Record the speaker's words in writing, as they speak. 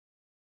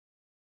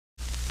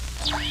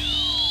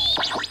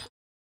So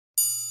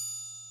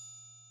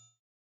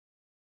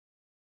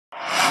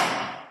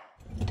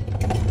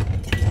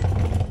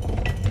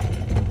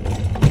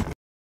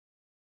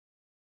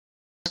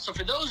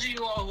for those of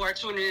you all who are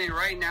tuning in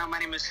right now, my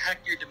name is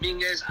Hector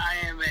Dominguez. I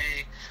am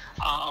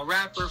a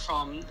rapper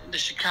from the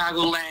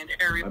Chicagoland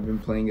area. I've been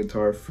playing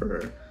guitar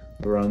for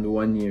around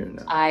 1 year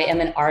now. I am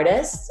an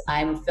artist.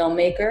 I'm a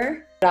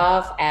filmmaker. Started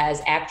off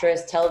as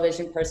actress,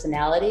 television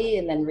personality,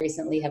 and then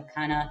recently have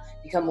kind of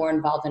become more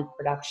involved in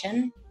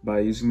production.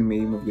 By using the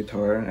medium of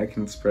guitar, I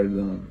can spread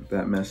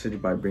that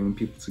message by bringing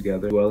people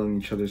together, dwell in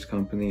each other's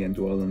company, and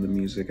dwell in the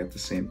music at the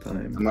same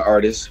time. I'm an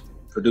artist,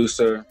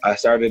 producer. I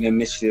started an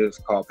initiative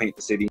called Paint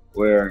the City,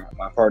 where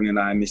my partner and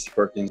I, Misty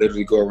Perkins,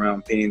 literally go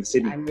around painting the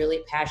city. I'm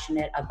really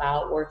passionate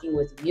about working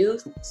with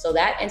youth, so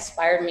that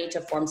inspired me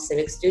to form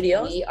Civic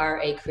Studios. We are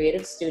a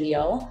creative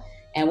studio,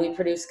 and we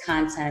produce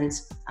content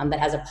that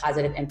has a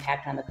positive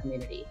impact on the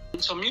community.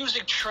 So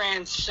music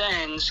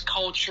transcends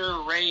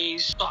culture,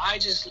 race, so I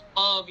just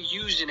love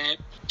using it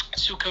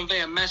to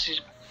convey a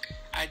message.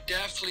 I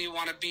definitely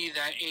want to be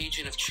that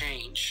agent of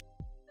change.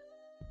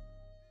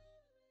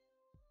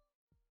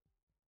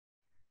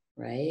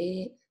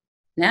 Right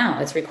now,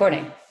 it's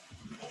recording.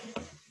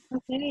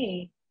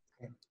 Okay.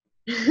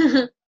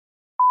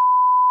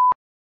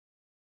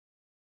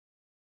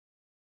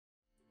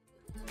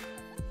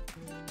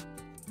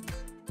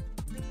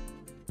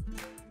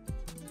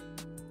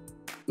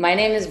 My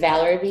name is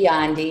Valerie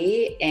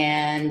Biondi,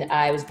 and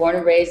I was born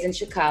and raised in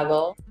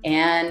Chicago.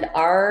 And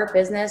our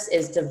business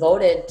is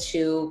devoted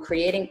to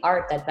creating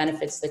art that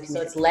benefits the community.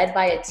 So it's led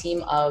by a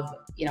team of,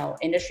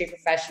 industry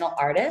professional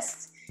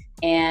artists.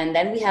 And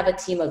then we have a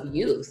team of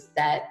youth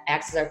that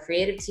acts as our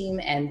creative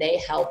team, and they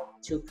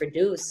help to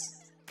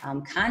produce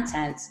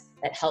content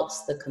that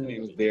helps the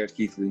community. Baird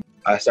Keithley.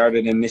 I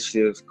started an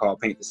initiative called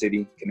Paint the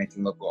City,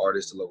 connecting local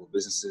artists to local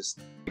businesses,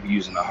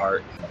 using the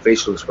heart,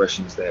 facial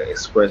expressions that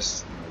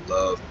express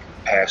love,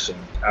 passion.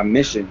 Our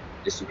mission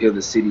is to heal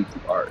the city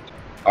through art.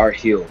 Art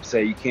heals.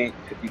 Say you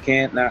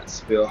can't not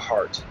spell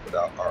heart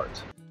without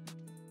art.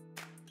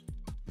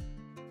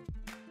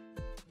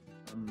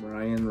 I'm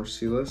Ryan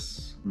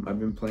Rosilas. I've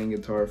been playing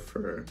guitar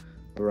for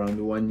around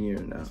 1 year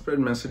now. Spread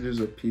messages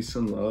of peace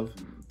and love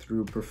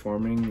through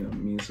performing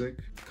music.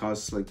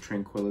 Causes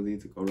tranquility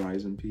to go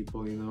rise in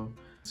people,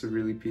 It's a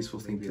really peaceful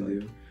thing to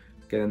do.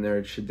 Get in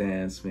there, should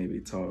dance, maybe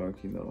talk,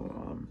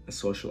 a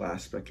social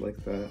aspect like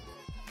that.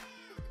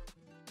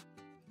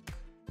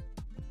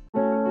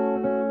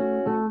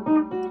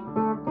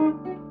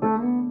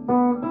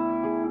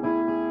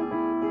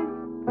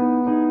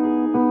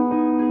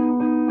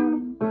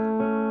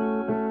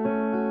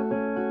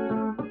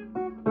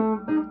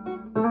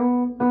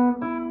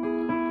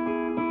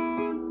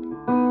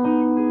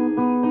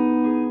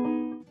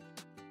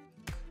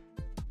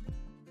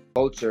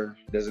 Culture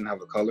doesn't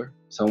have a color.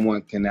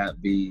 Someone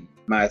cannot be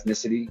my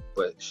ethnicity,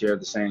 but share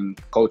the same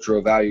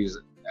cultural values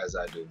as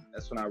I do.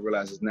 That's when I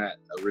realized it's not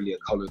really a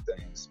color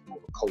thing, it's more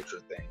of a culture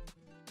thing.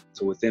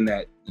 So within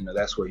that,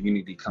 that's where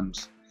unity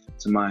comes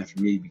to mind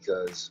for me,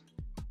 because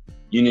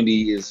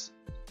unity is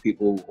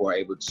people who are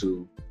able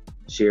to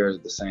share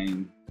the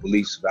same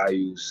beliefs,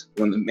 values.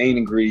 One of the main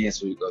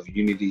ingredients of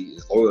unity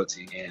is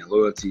loyalty, and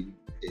loyalty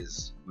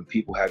is when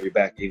people have your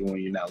back even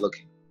when you're not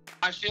looking.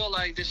 I feel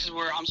like this is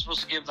where I'm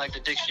supposed to give the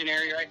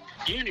dictionary, right?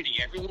 Unity,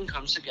 everyone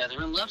comes together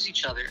and loves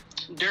each other.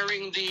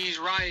 During these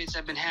riots that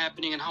have been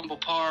happening in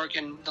Humboldt Park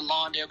and the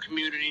Lawndale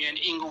community and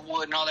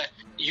Inglewood and all that,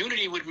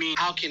 unity would mean,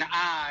 how can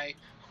I,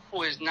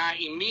 who is not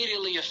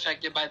immediately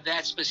affected by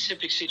that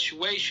specific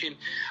situation,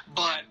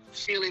 but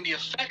feeling the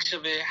effects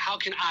of it, how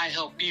can I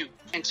help you?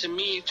 And to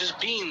me, just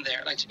being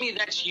there, to me,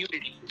 that's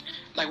unity.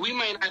 We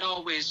might not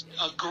always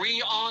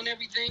agree on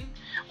everything.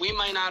 We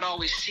might not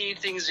always see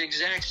things the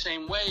exact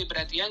same way, but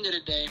at the end of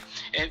the day,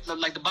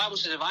 like the Bible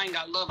says, if I ain't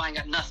got love, I ain't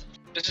got nothing.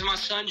 This is my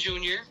son,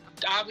 Junior.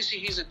 Obviously,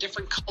 he's a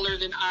different color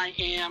than I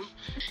am.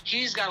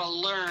 He's got to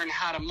learn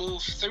how to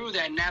move through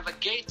that,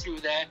 navigate through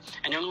that,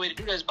 and the only way to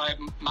do that is by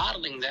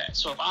modeling that.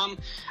 So if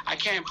I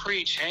can't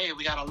preach, hey,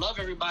 we got to love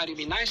everybody,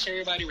 be nice to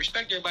everybody,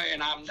 respect everybody,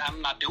 and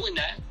I'm not doing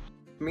that.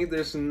 For me,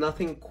 there's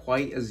nothing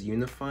quite as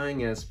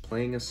unifying as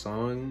playing a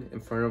song in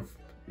front of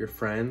your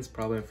friends,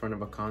 probably in front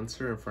of a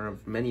concert, in front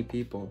of many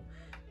people,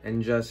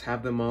 and just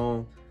have them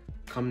all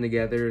come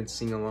together and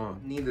sing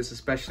along. We need this,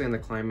 especially in the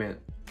climate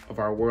of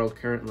our world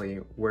currently,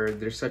 where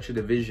there's such a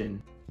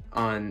division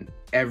on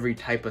every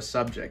type of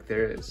subject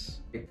there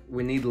is.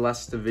 We need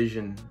less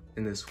division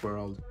in this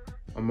world,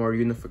 or more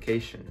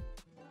unification.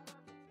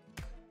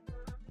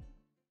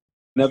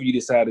 Whenever you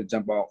decide to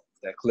jump off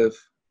that cliff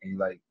and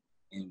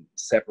and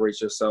separate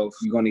yourself,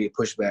 you're going to get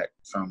pushback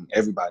from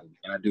everybody.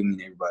 And I do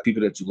mean everybody.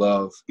 People that you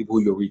love, people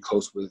who you're really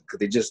close with, because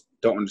they just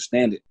don't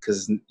understand it,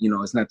 because,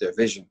 it's not their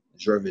vision,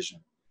 it's your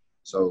vision.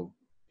 So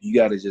you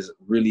got to just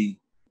really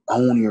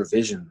own your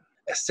vision.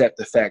 Accept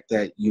the fact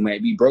that you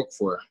might be broke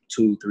for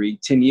 2, 3,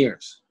 10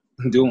 years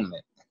doing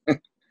it.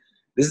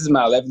 This is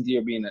my 11th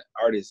year being an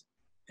artist.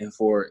 And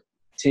for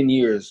 10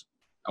 years,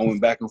 I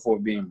went back and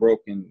forth being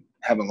broke and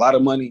having a lot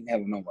of money,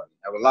 having no money.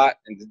 Have a lot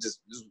and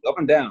just up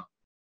and down.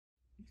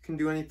 You can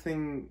do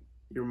anything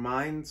your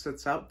mind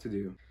sets out to do.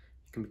 You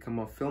can become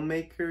a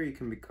filmmaker, you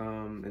can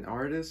become an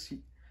artist.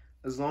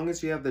 As long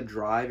as you have the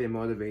drive and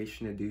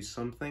motivation to do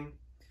something,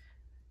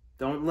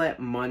 don't let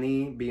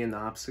money be an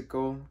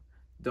obstacle.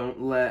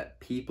 Don't let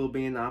people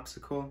be an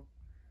obstacle.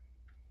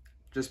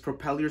 Just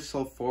propel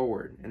yourself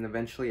forward and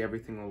eventually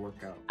everything will work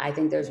out. I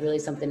think there's really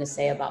something to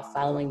say about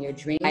following your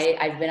dreams.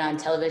 I've been on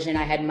television,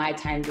 I had my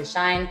time to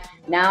shine.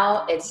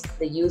 Now it's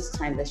the youth's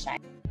time to shine.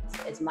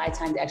 It's my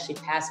time to actually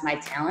pass my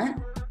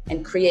talent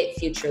and create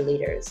future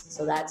leaders.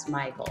 So that's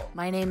my goal.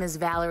 My name is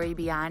Valerie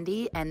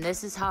Biondi, and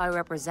this is how I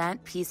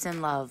represent peace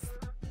and love.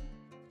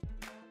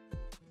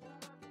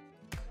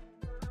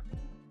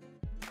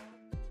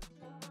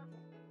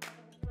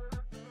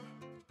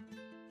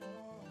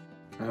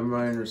 I'm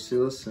Ryan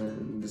Rosilis,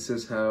 and this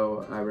is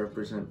how I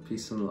represent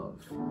peace and love.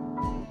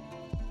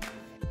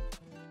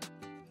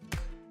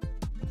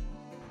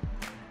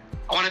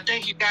 I want to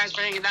thank you guys for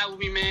hanging out with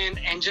me, man.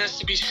 And just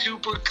to be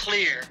super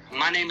clear,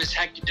 my name is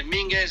Hector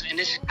Dominguez, and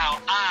this is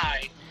how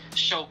I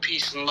show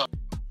peace and love.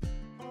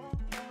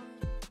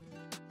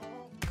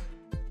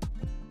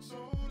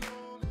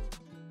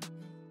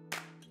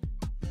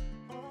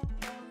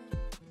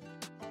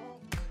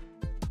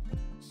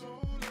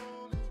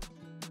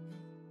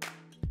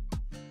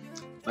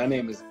 My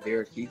name is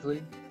Derek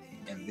Keithley,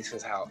 and this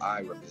is how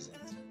I represent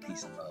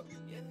peace and love.